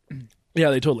 but... Yeah,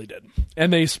 they totally did.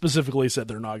 And they specifically said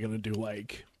they're not going to do,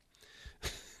 like,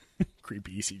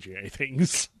 creepy CGI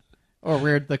things. Or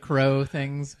weird The Crow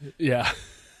things. Yeah.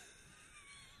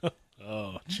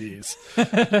 Oh, jeez.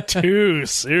 Too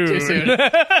soon. Too soon.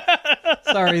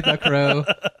 Sorry, The Crow.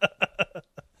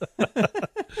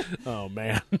 Oh,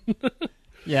 man.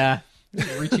 Yeah.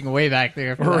 Reaching way back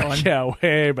there for that one. Yeah,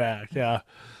 way back. Yeah.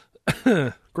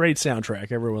 Great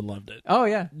soundtrack. Everyone loved it. Oh,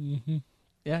 yeah. Mm-hmm.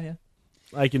 Yeah.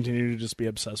 I continue to just be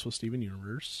obsessed with Steven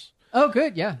Universe. Oh,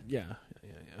 good. Yeah. Yeah.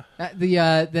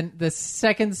 The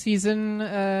second season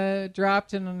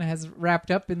dropped and has wrapped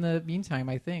up in the meantime,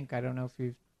 I think. I don't know if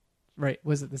you've... Right.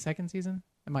 Was it the second season?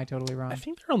 Am I totally wrong? I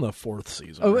think they're on the 4th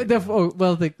season.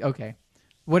 Okay.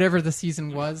 Whatever the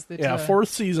season was. Fourth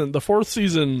season. The 4th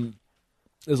season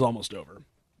is almost over.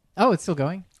 Oh, it's still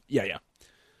going? Yeah.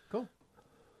 Cool.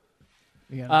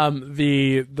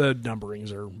 The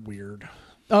numberings are weird.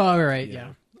 Oh, all right. Yeah.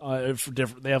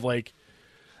 Different. They have like,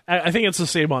 I think it's the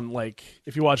same on like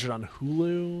if you watch it on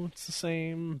Hulu, it's the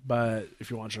same, but if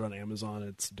you watch it on Amazon,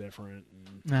 it's different.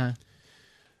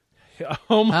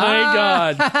 Oh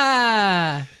my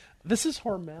God! This is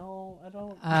Hormel. I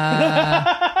don't.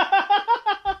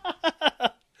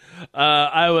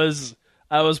 I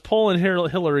was pulling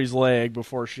Hillary's leg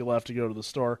before she left to go to the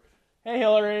store. Hey,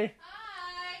 Hillary.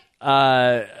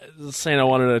 Hi. Saying I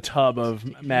wanted a tub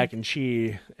of mac and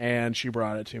cheese, and she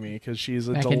brought it to me because she's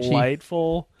a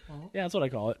delightful. Yeah, that's what I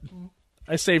call it.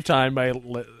 I save time by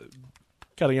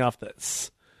cutting off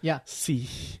this. Yeah.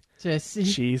 Cheese,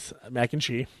 mac and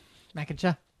cheese. Mac and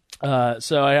cheese.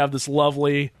 So I have this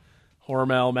lovely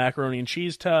Hormel macaroni and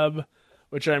cheese tub,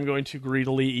 which I'm going to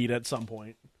greedily eat at some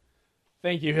point.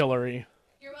 Thank you, Hillary.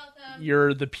 You're welcome.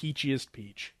 You're the peachiest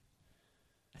peach.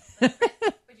 Would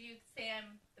you say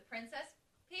I'm the princess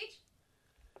peach?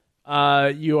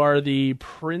 You are the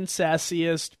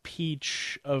princessiest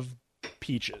peach of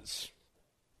peaches.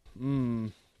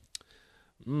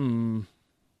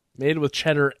 Made with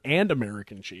cheddar and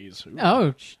American cheese. Ooh.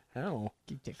 Oh. How?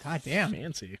 God damn.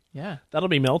 Fancy. Yeah. That'll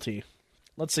be melty.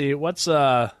 Let's see. Let's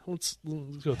go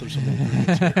through some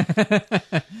ingredients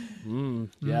here.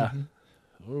 Yeah.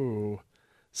 Ooh.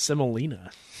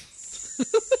 Semolina.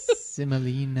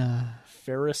 Semolina.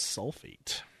 Ferrous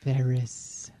sulfate.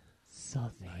 Ferrous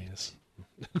sulfate. Nice.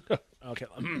 Okay.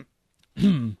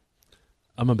 I'm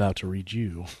about to read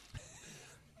you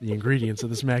the ingredients of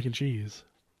this mac and cheese.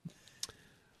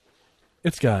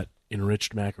 It's got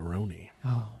enriched macaroni.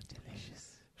 Oh,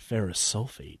 delicious. Ferrous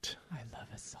sulfate. I love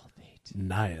a sulfate.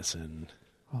 Niacin.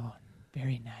 Oh,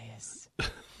 very nice.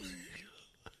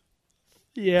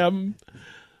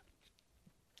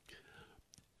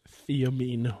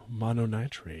 Thiamine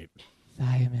mononitrate.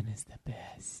 Thiamine is the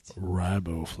best.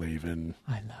 Riboflavin.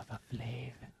 I love a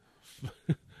flav.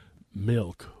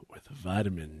 Milk with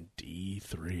vitamin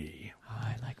D3. Oh,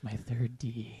 I like my third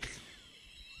D.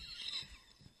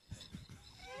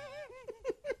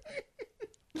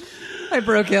 I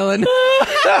broke Ellen.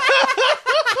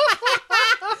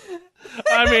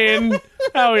 I mean,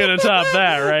 how are we going to top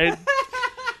that, right?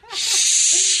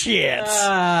 Shit.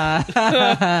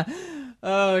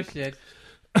 Oh, shit.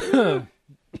 Oh,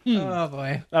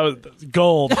 boy. That was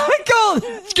gold. Gold!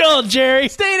 It's gold, Jerry.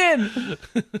 Stayed in.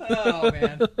 Oh,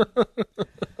 man.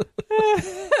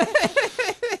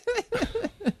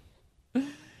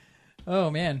 Oh,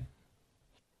 man.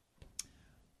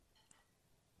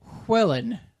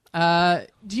 Wellen.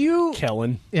 Do you...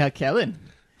 Kellen. Yeah, Kellen.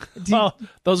 Well,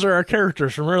 those are our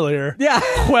characters from earlier. Yeah.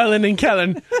 Quellen and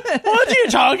Kellen. What are you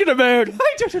talking about?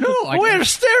 I don't know. We're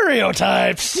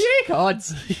stereotypes. Yeah,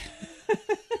 gods.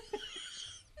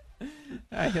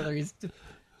 Hillary's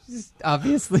just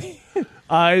obviously.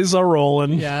 Eyes are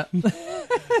rolling. Yeah.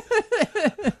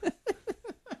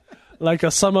 Like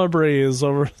a summer breeze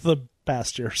over the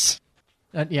pastures.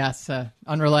 Yes,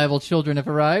 unreliable children have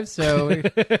arrived, so we're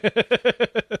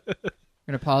going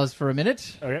to pause for a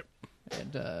minute. Okay.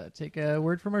 And take a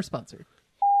word from our sponsor.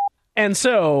 And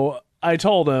so I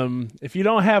told him, if you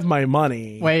don't have my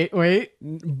money Wait.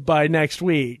 by next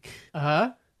week,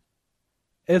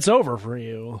 it's over for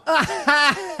you.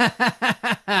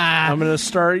 I'm going to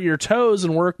start your toes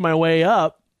and work my way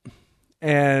up,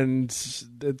 and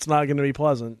it's not going to be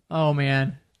pleasant. Oh,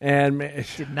 man. And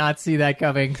did not see that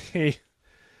coming.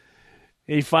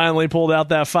 He finally pulled out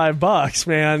that $5,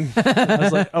 man. I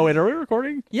was like, oh, wait, are we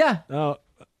recording? Yeah. Oh.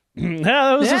 Yeah,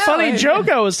 that was a funny joke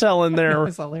I was telling there. That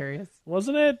was hilarious.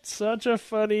 Wasn't it? Such a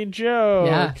funny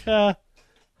joke. Yeah.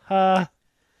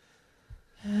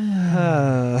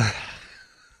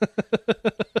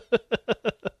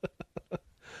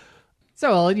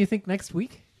 So, Ellen, you think next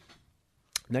week?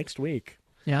 Next week.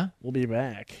 Yeah. We'll be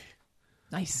back.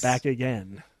 Nice. Back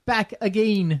again. Back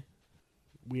again.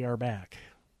 We are back.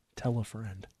 Tell a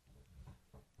friend.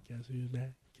 Guess who's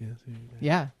back? Guess who's back?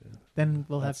 Yeah. Then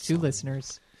we'll have two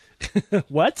listeners.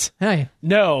 What? Hey.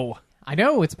 No. I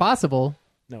know it's possible.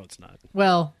 No, it's not.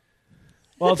 Well,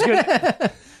 it's good.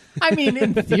 I mean,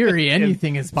 in theory,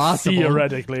 anything is possible.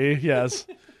 Theoretically, yes.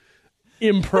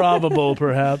 Improbable,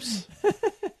 perhaps.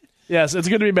 Yes, it's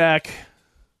good to be back.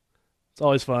 It's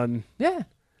always fun. Yeah.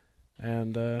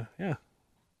 And, yeah.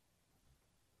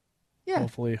 Yeah.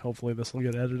 Hopefully this will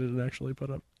get edited and actually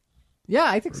put up. Yeah,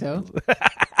 I think so.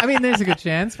 I mean, there's a good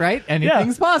chance, right?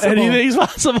 Anything's possible. Anything's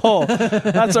possible.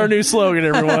 That's our new slogan,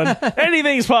 everyone.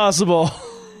 Anything's possible.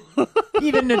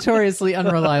 Even notoriously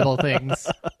unreliable things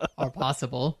are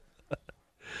possible.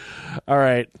 All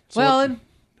right. So,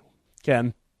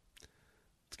 Ken,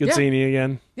 it's good seeing you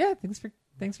again. Yeah, thanks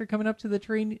for coming up to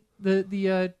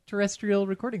the terrestrial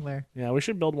recording lair. Yeah, we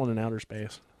should build one in outer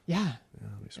space. Yeah.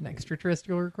 An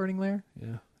extraterrestrial recording lair?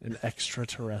 Yeah, an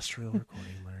extraterrestrial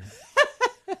recording lair.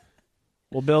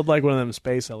 We'll build like one of them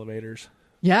space elevators.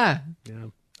 Yeah. Yeah.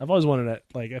 I've always wanted it.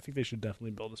 Like, I think they should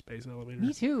definitely build a space elevator.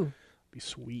 Me too. Be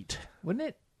sweet. Wouldn't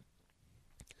it?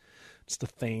 Just a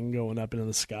thing going up into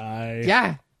the sky.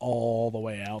 Yeah. All the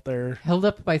way out there. Held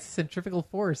up by centrifugal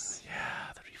force. Yeah,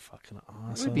 that'd be fucking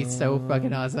awesome. It would be so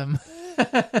fucking awesome.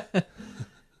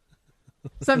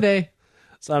 Someday.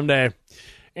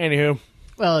 Anywho.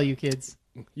 Well, you kids.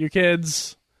 You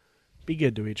kids, be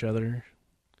good to each other.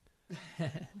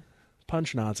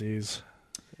 Punch Nazis.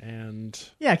 And...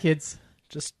 yeah, kids.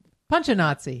 Just... punch a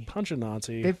Nazi. Punch a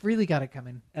Nazi. They've really got it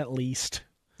coming. At least.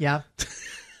 Yeah.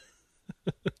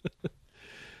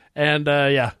 And,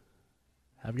 yeah.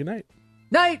 Have a good night.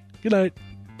 Night. Good night.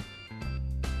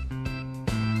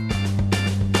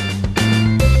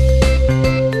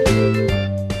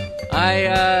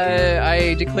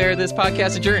 I declare this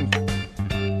podcast adjourned.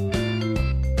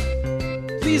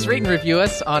 Please rate and review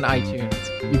us on iTunes.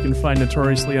 You can find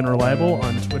Notoriously Unreliable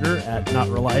on Twitter at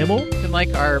NotReliable. You can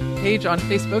like our page on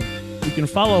Facebook. You can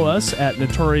follow us at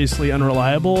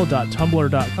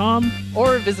notoriouslyunreliable.tumblr.com.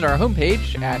 Or visit our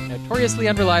homepage at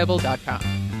notoriouslyunreliable.com.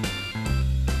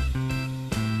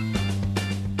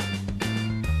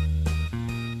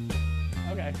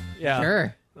 Okay. Yeah.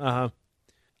 Sure. Uh-huh.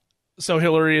 So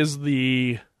Hillary is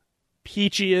the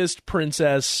peachiest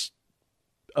princess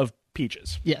of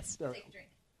peaches. Yes. Take a drink.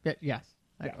 Yes.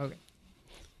 Yeah. Okay.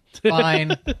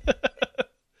 Fine.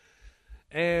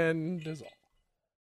 And is all.